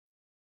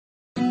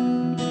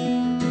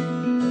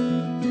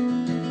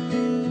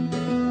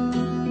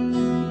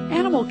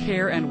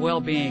care and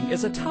well-being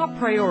is a top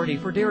priority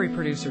for dairy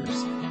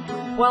producers.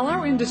 While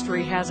our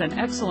industry has an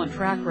excellent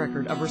track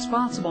record of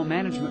responsible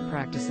management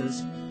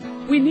practices,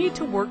 we need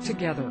to work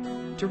together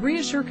to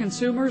reassure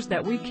consumers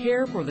that we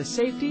care for the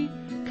safety,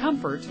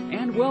 comfort,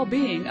 and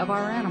well-being of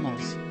our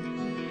animals,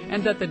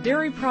 and that the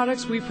dairy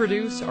products we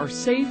produce are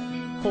safe,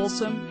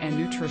 wholesome, and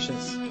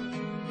nutritious.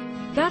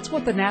 That's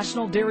what the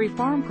National Dairy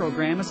Farm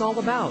Program is all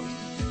about.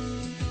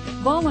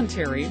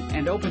 Voluntary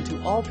and open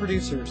to all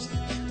producers,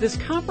 this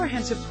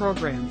comprehensive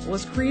program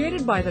was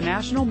created by the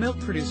National Milk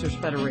Producers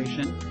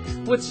Federation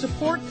with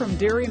support from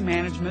Dairy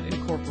Management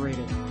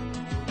Incorporated.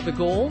 The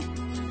goal?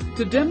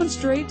 To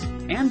demonstrate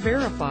and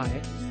verify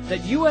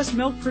that U.S.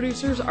 milk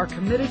producers are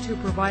committed to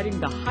providing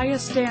the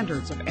highest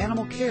standards of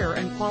animal care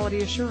and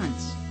quality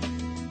assurance.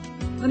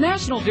 The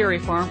National Dairy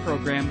Farm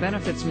Program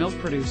benefits milk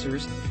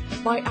producers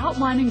by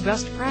outlining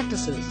best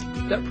practices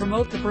that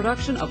promote the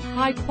production of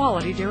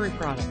high-quality dairy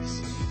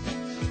products,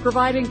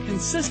 providing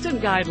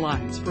consistent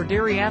guidelines for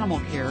dairy animal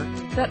care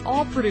that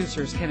all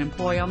producers can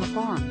employ on the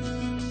farm,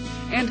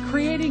 and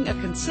creating a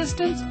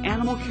consistent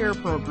animal care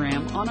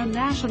program on a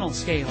national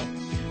scale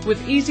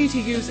with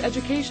easy-to-use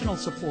educational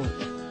support,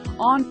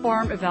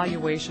 on-farm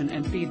evaluation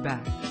and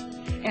feedback,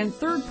 and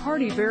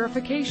third-party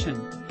verification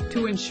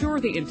to ensure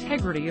the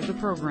integrity of the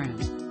program.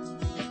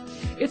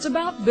 It's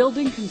about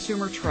building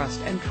consumer trust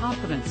and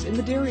confidence in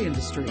the dairy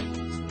industry.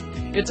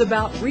 It's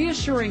about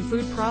reassuring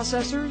food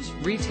processors,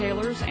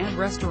 retailers, and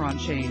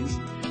restaurant chains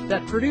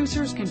that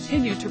producers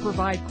continue to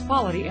provide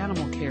quality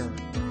animal care.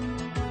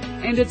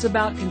 And it's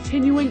about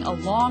continuing a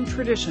long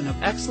tradition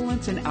of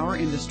excellence in our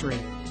industry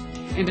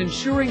and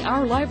ensuring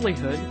our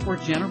livelihood for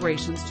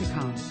generations to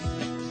come.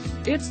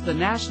 It's the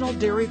National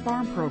Dairy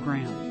Farm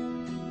Program.